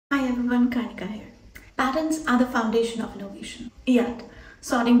Hi everyone, Karnika here. Patterns are the foundation of innovation. Yet,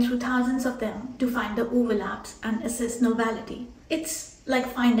 sorting through thousands of them to find the overlaps and assess novelty, it's like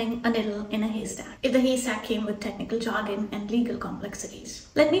finding a needle in a haystack, if the haystack came with technical jargon and legal complexities.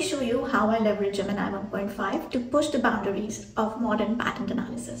 Let me show you how I leverage Gemini 1.5 to push the boundaries of modern patent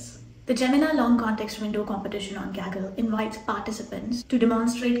analysis. The Gemini Long-Context Window competition on Kaggle invites participants to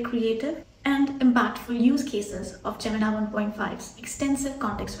demonstrate creative and impactful use cases of Gemini 1.5's extensive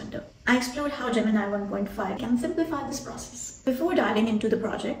context window. I explored how Gemini 1.5 can simplify this process. Before diving into the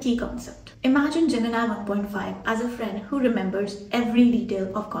project, key concept. Imagine Gemini 1.5 as a friend who remembers every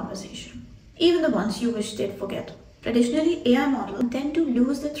detail of conversation, even the ones you wish they'd forget. Traditionally, AI models tend to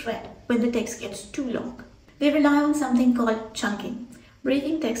lose the thread when the text gets too long. They rely on something called chunking,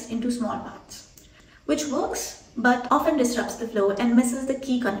 breaking text into small parts, which works but often disrupts the flow and misses the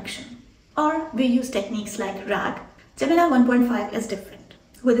key connection. Or we use techniques like RAG. Gemini 1.5 is different.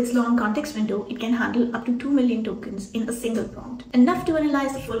 With its long context window, it can handle up to 2 million tokens in a single prompt, enough to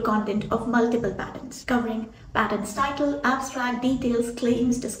analyze the full content of multiple patents, covering patent's title, abstract, details,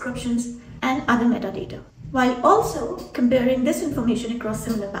 claims, descriptions, and other metadata, while also comparing this information across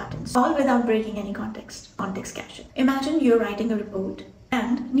similar patents, all without breaking any context caching. Imagine you're writing a report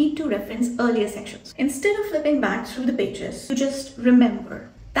and need to reference earlier sections. Instead of flipping back through the pages, you just remember.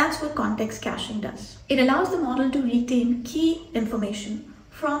 That's what context caching does. It allows the model to retain key information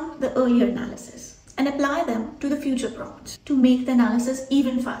from the earlier analysis and apply them to the future prompts to make the analysis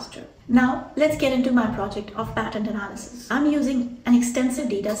even faster. Now, let's get into my project of patent analysis. I'm using an extensive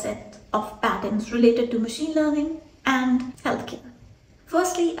data set of patents related to machine learning and healthcare.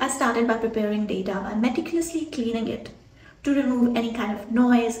 Firstly, I started by preparing data by meticulously cleaning it to remove any kind of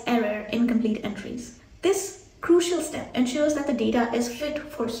noise, error, incomplete entries. This crucial step ensures that the data is fit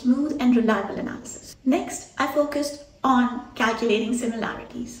for smooth and reliable analysis. Next, I focused on calculating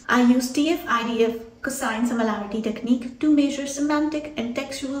similarities. I used TF-IDF cosine similarity technique to measure semantic and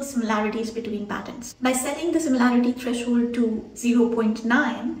textual similarities between patents. By setting the similarity threshold to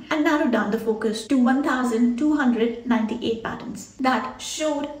 0.9, I narrowed down the focus to 1,298 patents that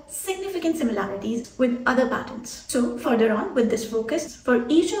showed significant similarities with other patents. So further on with this focus, for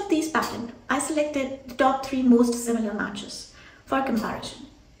each of these patents, I selected the top 3 most similar matches for comparison.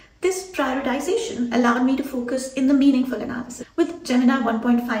 This prioritization allowed me to focus in the meaningful analysis. With Gemini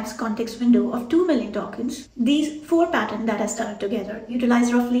 1.5's context window of 2 million tokens, these 4 patents that I studied together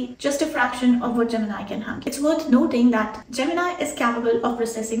utilize roughly just a fraction of what Gemini can handle. It's worth noting that Gemini is capable of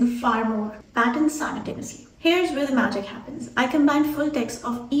processing far more patents simultaneously. Here's where the magic happens. I combined full text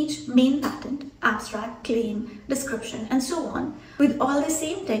of each main patent, abstract, claim, description, and so on, with all the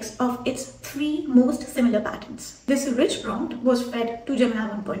same text of its 3 most similar patents. This rich prompt was fed to Gemini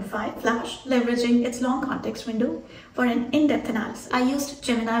 1.5 Flash, leveraging its long context window for an in-depth analysis. I used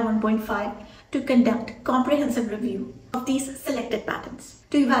Gemini 1.5 to conduct comprehensive review of these selected patents,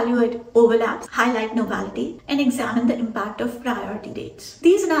 to evaluate overlaps, highlight novelty, and examine the impact of priority dates.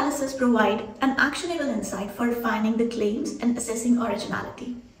 These analyses provide an actionable insight for refining the claims and assessing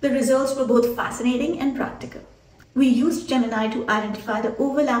originality. The results were both fascinating and practical. We used Gemini to identify the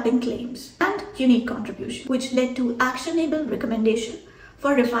overlapping claims and unique contribution, which led to actionable recommendation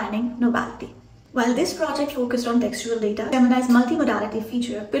for refining novelty. While this project focused on textual data, Gemini's multimodality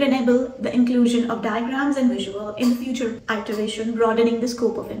feature could enable the inclusion of diagrams and visual in the future iteration, broadening the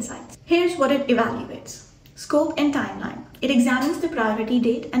scope of insights. Here's what it evaluates. Scope and timeline. It examines the priority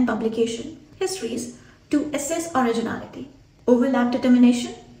date and publication histories to assess originality. Overlap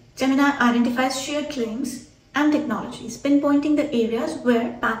determination. Gemini identifies shared claims and technologies, pinpointing the areas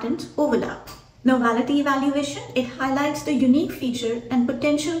where patents overlap. Novelty evaluation, it highlights the unique feature and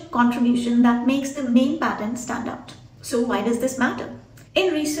potential contribution that makes the main patent stand out. So why does this matter?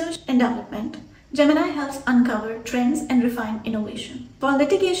 In research and development, Gemini helps uncover trends and refine innovation. For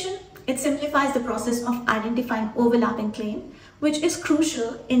litigation, it simplifies the process of identifying overlapping claim, which is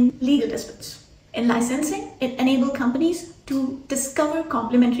crucial in legal disputes. In licensing, it enables companies to discover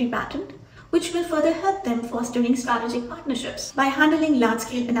complementary patent, which will further help them fostering strategic partnerships. By handling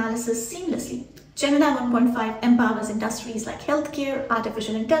large-scale analysis seamlessly, Gemini 1.5 empowers industries like healthcare,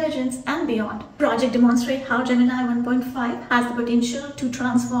 artificial intelligence, and beyond. Project demonstrate how Gemini 1.5 has the potential to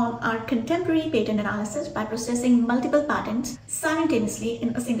transform our contemporary patent analysis by processing multiple patents simultaneously in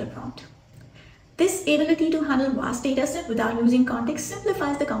a single prompt. This ability to handle vast datasets without losing context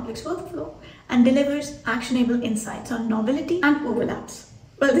simplifies the complex workflow and delivers actionable insights on novelty and overlaps.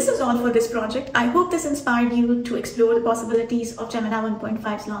 Well, this is all for this project. I hope this inspired you to explore the possibilities of Gemini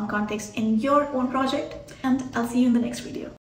 1.5's long context in your own project, and I'll see you in the next video.